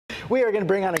We are going to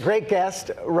bring on a great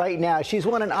guest right now. She's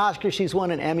won an Oscar, she's won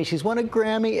an Emmy, she's won a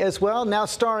Grammy as well, now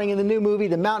starring in the new movie,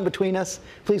 The Mountain Between Us.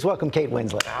 Please welcome Kate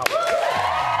Winslet.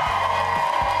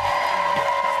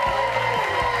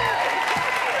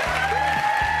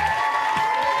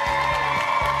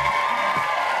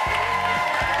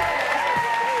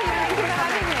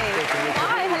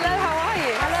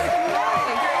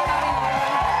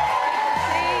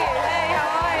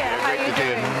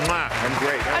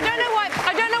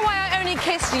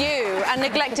 And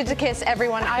neglected to kiss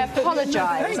everyone. I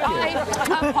apologize.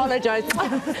 I apologize.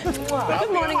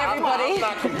 Good morning, everybody. I'm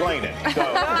not complaining. So.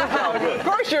 Of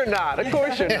course you're not. Of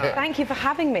course you're not. Thank you for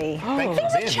having me.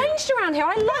 Things have changed around here.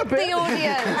 I like the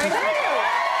audience.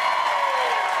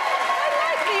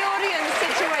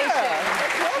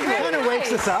 It kind of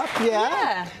wakes us up,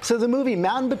 yeah. So the movie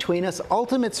Mountain Between Us,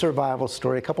 ultimate survival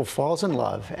story. A couple falls in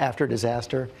love after a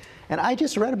disaster. And I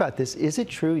just read about this. Is it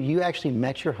true you actually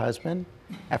met your husband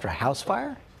after a house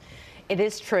fire? It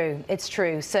is true. It's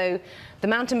true. So The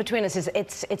Mountain Between Us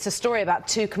it's a story about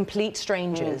two complete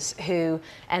strangers who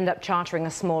end up chartering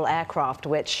a small aircraft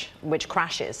which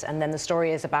crashes, and then the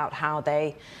story is about how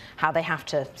they have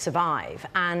to survive,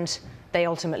 and they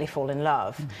ultimately fall in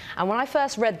love. And when I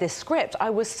first read this script, I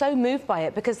was so moved by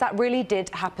it because that really did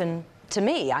happen to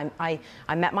me. I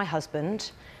met my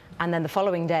husband, and then the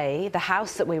following day, the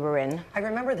house that we were in... I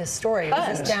remember this story.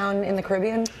 Was this down in the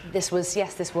Caribbean? This was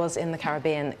in the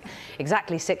Caribbean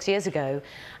exactly 6 years ago.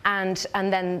 And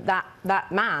then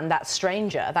that man, that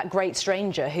stranger, that great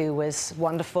stranger who was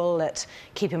wonderful at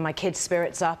keeping my kids'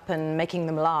 spirits up and making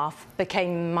them laugh,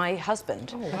 became my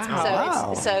husband. Oh,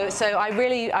 wow. So I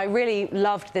really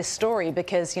loved this story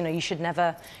because, you know, you should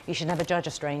never judge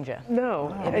a stranger.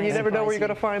 No, and you never know where you're going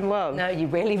to find love. No, you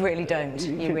really don't.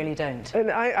 You really don't.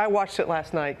 And I watched it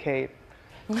last night, Kate.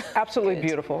 Absolutely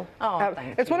beautiful. Oh,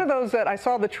 thank it's you. one of those that I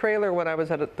saw the trailer when I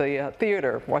was at the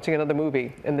theater watching another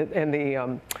movie, and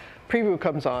the preview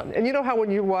comes on. And you know how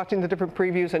when you're watching the different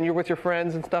previews and you're with your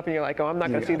friends and stuff, and you're like, oh, I'm not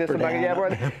going to see this.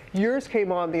 Yours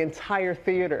came on, the entire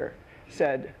theater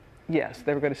said, yes,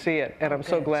 they were going to see it. And I'm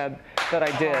so glad that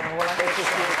I did. Oh, well, it's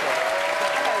just beautiful.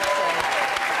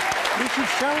 We should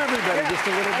show everybody just a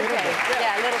little bit of it.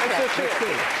 Yeah, a little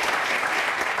bit.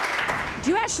 Do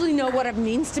you actually know what it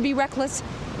means to be reckless?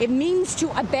 It means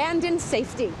to abandon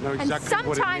safety. I know exactly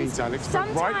what it means, Alex, but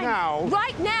right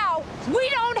now, we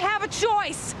don't have a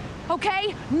choice,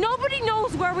 okay? Nobody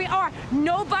knows where we are.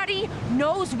 Nobody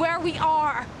knows where we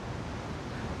are.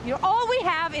 You know, all we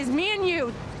have is me and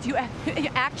you. Do you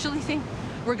actually think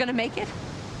we're gonna make it?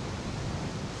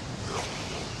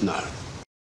 No.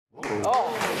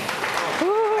 Oh.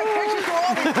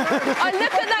 I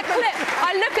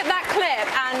look at that clip,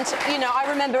 and you know, I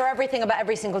remember everything about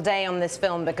every single day on this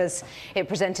film because it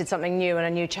presented something new and a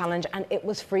new challenge, and it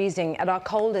was freezing. At our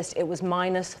coldest, it was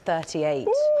 -38.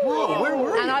 Whoa, where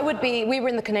were you? We were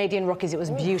in the Canadian Rockies. It was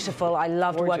beautiful. I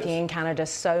loved working in Canada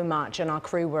so much, and our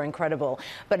crew were incredible.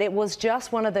 But it was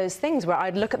just one of those things where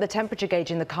I'd look at the temperature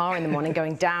gauge in the car in the morning,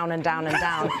 going down and down and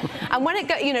down. And when it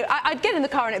got, you know, I'd get in the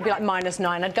car and it'd be like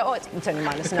 -9. I'd go, oh, it's only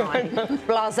 -9,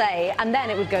 blasé. And then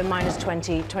it would go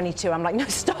 -20, 22. I'm like, no,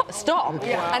 stop.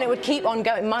 Yeah. And it would keep on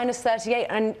going, -38.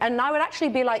 And I would actually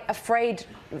be like afraid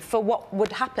for what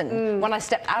would happen when I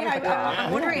stepped out of the car.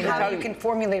 I'm wondering how you can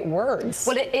formulate words.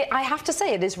 Well, I have to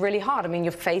say, it is really hard. I mean,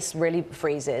 your face really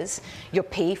freezes, your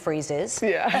pee freezes.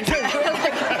 Yeah.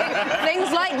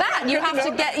 Things like that. You have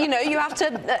to get, you know, you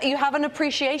have an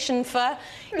appreciation for,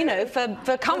 you know,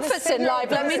 for comforts in life,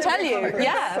 let me tell you.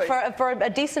 Yeah, for a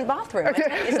decent bathroom, I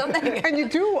tell you something. And you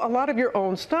do a lot of your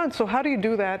own stunts, so how do you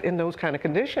do that in those kind of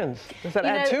conditions? Does that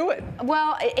add to it?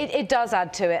 Well, it does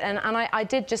add to it, and I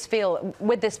did just feel,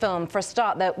 with this film, for a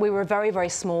start, that we were a very, very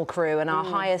small crew, and our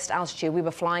highest altitude, we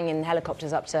were flying in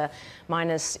helicopters up to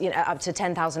up to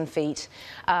 10,000 feet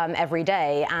every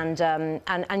day, and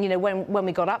you know, when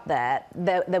we got up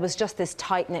there was just this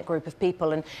tight-knit group of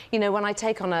people, and you know, when I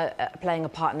take on playing a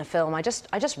part in a film, I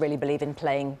just really believe in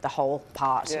playing the whole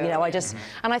part. You know,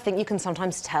 and I think you can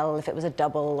sometimes tell if it was a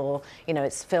double, or you know,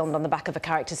 it's filmed on the back of a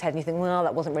character's head, and you think, well,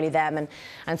 that wasn't really them,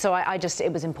 and so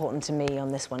it was important to me on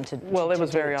this one to it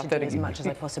was very authentic, as much as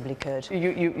I possibly could.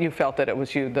 You felt that it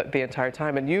was you the entire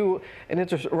time, and you and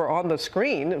Idris were on the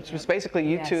screen. It was basically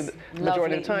you two the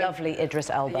majority of the time. Lovely Idris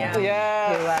Elba.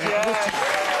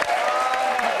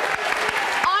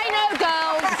 I know,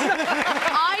 girls.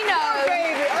 I know.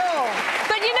 Baby,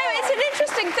 But you know, it's an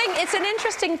interesting thing. it's an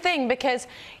interesting thing because,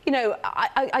 you know,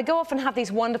 I go off and have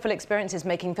these wonderful experiences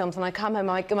making films, and I come home,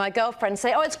 my girlfriends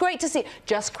say, oh, it's great to see.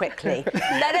 Just quickly,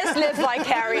 let us live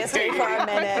vicariously for a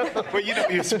minute. Well, you know,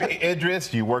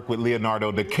 Idris, you work with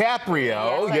Leonardo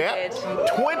DiCaprio. Yes,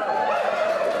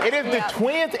 I did. It is the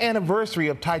 20th anniversary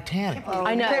of Titanic.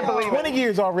 I know. Can't believe 20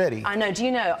 years already. I know. Do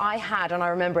you know, I had, and I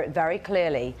remember it very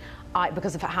clearly,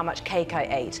 because of how much cake I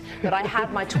ate, but I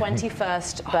had my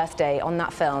 21st birthday on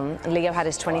that film. Leo had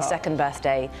his 22nd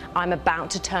birthday. I'm about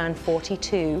to turn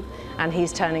 42, and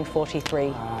he's turning 43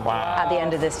 at the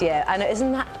end of this year. And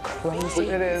isn't that crazy?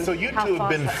 It is. So you two have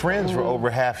been friends for over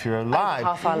half your lives.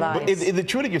 Half our lives. But is it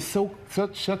true that you're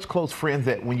such close friends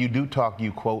that when you do talk,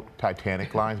 you quote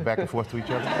Titaniclines back and forth to each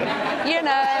other? You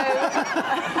know.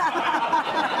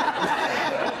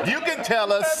 You can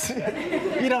tell us.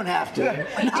 You don't have to.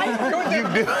 You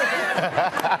do.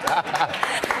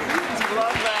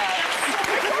 Love that.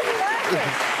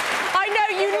 I know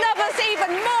you love us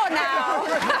even more now.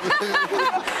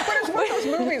 But it's one of those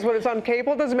movies when it's on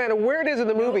cable, it doesn't matter where it is in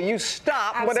the movie, you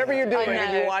stop whatever you're doing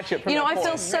and you watch it from You know, that I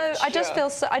feel point. so.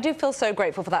 I do feel so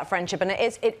grateful for that friendship, and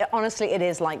honestly, it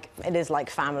is like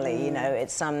family. You know,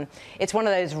 it's one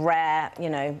of those rare, you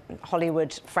know,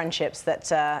 Hollywood friendships that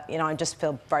you know, I just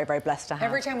feel very, very blessed to have.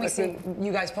 Every time we see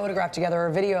you guys photographed together or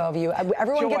a video of you,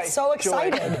 everyone Joy. gets so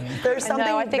excited. There's something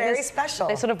I think very special.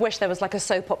 They sort of wish there was like a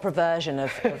soap opera version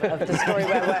of the story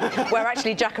where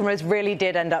actually Jack and Rose really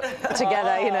did end up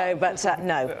together, you know, but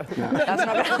no, that's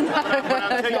not going to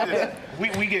I'll tell you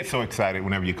this, we get so excited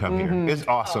whenever you come here. It's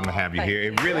awesome to have you here.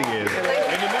 It really is. And the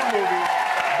new movie,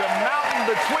 The Mountain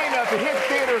Between Us, it hits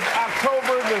theaters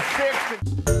October the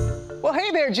 6th. Well,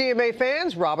 hey there, GMA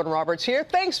fans. Robin Roberts here.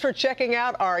 Thanks for checking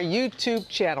out our YouTube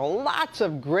channel. Lots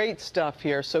of great stuff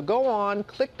here. So go on,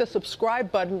 click the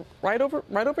subscribe button right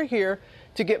over here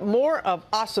to get more of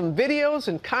awesome videos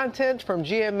and content from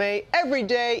GMA every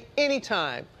day,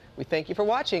 anytime. We thank you for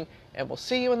watching, and we'll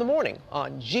see you in the morning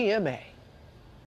on GMA.